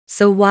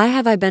So why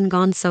have I been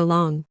gone so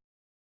long?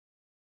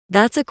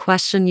 That's a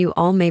question you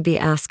all may be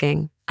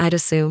asking, I'd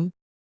assume.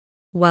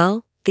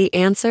 Well, the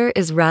answer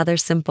is rather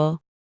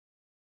simple.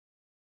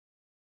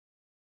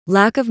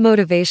 Lack of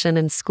motivation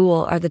and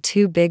school are the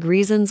two big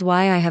reasons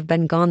why I have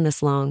been gone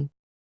this long.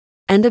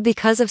 And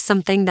because of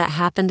something that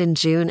happened in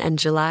June and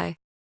July.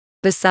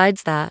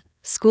 Besides that,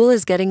 school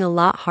is getting a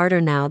lot harder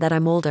now that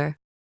I'm older.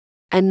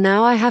 And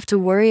now I have to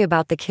worry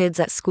about the kids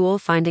at school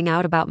finding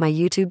out about my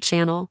YouTube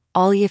channel.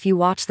 Ollie, if you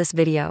watch this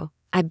video,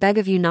 I beg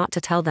of you not to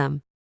tell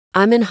them.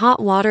 I'm in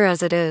hot water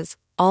as it is,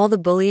 all the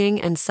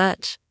bullying and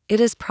such. It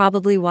is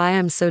probably why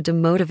I'm so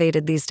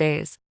demotivated these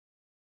days.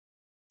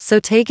 So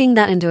taking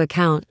that into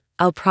account,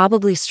 I'll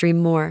probably stream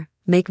more,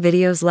 make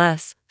videos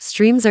less.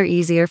 Streams are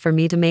easier for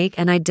me to make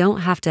and I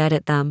don't have to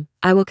edit them.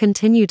 I will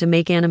continue to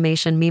make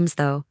animation memes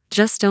though.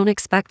 Just don't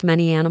expect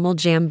many Animal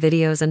Jam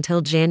videos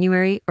until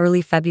January,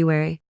 early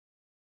February.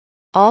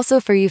 Also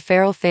for you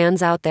Feral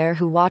fans out there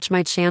who watch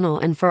my channel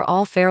and for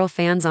all Feral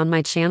fans on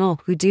my channel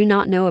who do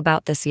not know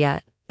about this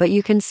yet, but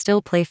you can still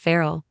play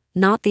Feral.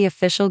 Not the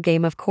official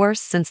game of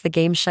course since the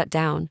game shut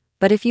down,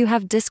 but if you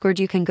have Discord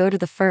you can go to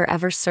the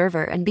Forever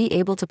server and be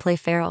able to play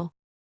Feral.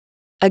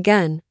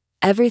 Again,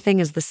 everything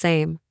is the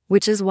same,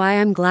 which is why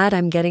I'm glad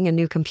I'm getting a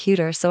new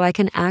computer so I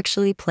can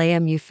actually play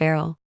MU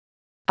Feral.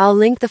 I'll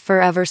link the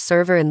Forever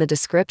server in the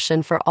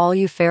description for all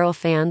you Feral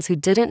fans who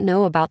didn't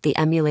know about the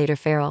emulator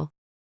Feral.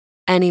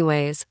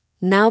 Anyways,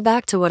 now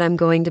back to what I'm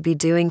going to be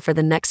doing for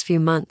the next few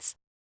months.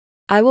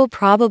 I will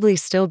probably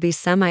still be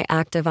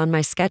semi-active on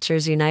my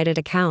Skechers United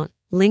account.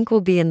 Link will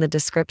be in the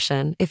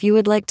description if you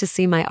would like to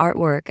see my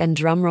artwork and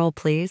drumroll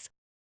please.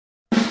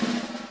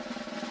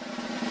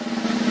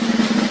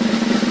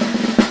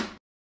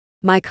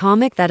 My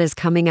comic that is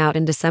coming out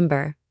in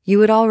December. You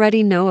would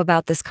already know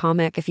about this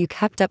comic if you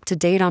kept up to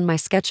date on my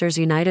Skechers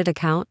United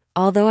account,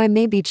 although I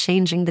may be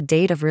changing the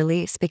date of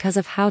release because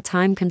of how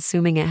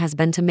time-consuming it has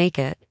been to make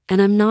it,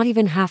 and I'm not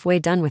even halfway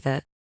done with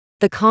it.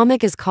 The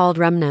comic is called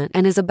Remnant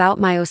and is about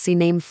my OC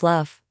named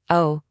Fluff,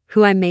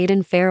 who I made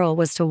in Feral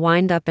was to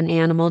wind up an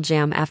Animal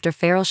Jam after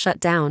Feral shut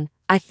down.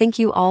 I think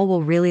you all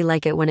will really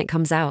like it when it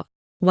comes out.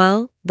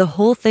 Well, the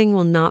whole thing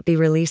will not be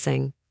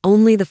releasing,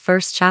 only the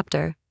first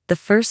chapter. The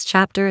first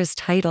chapter is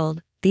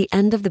titled, The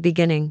End of the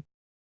Beginning.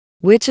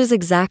 Which is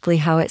exactly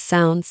how it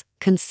sounds,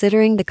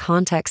 considering the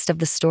context of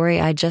the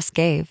story I just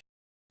gave.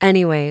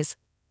 Anyways,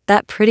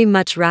 that pretty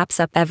much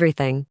wraps up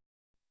everything.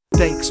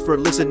 Thanks for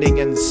listening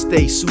and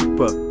stay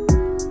super.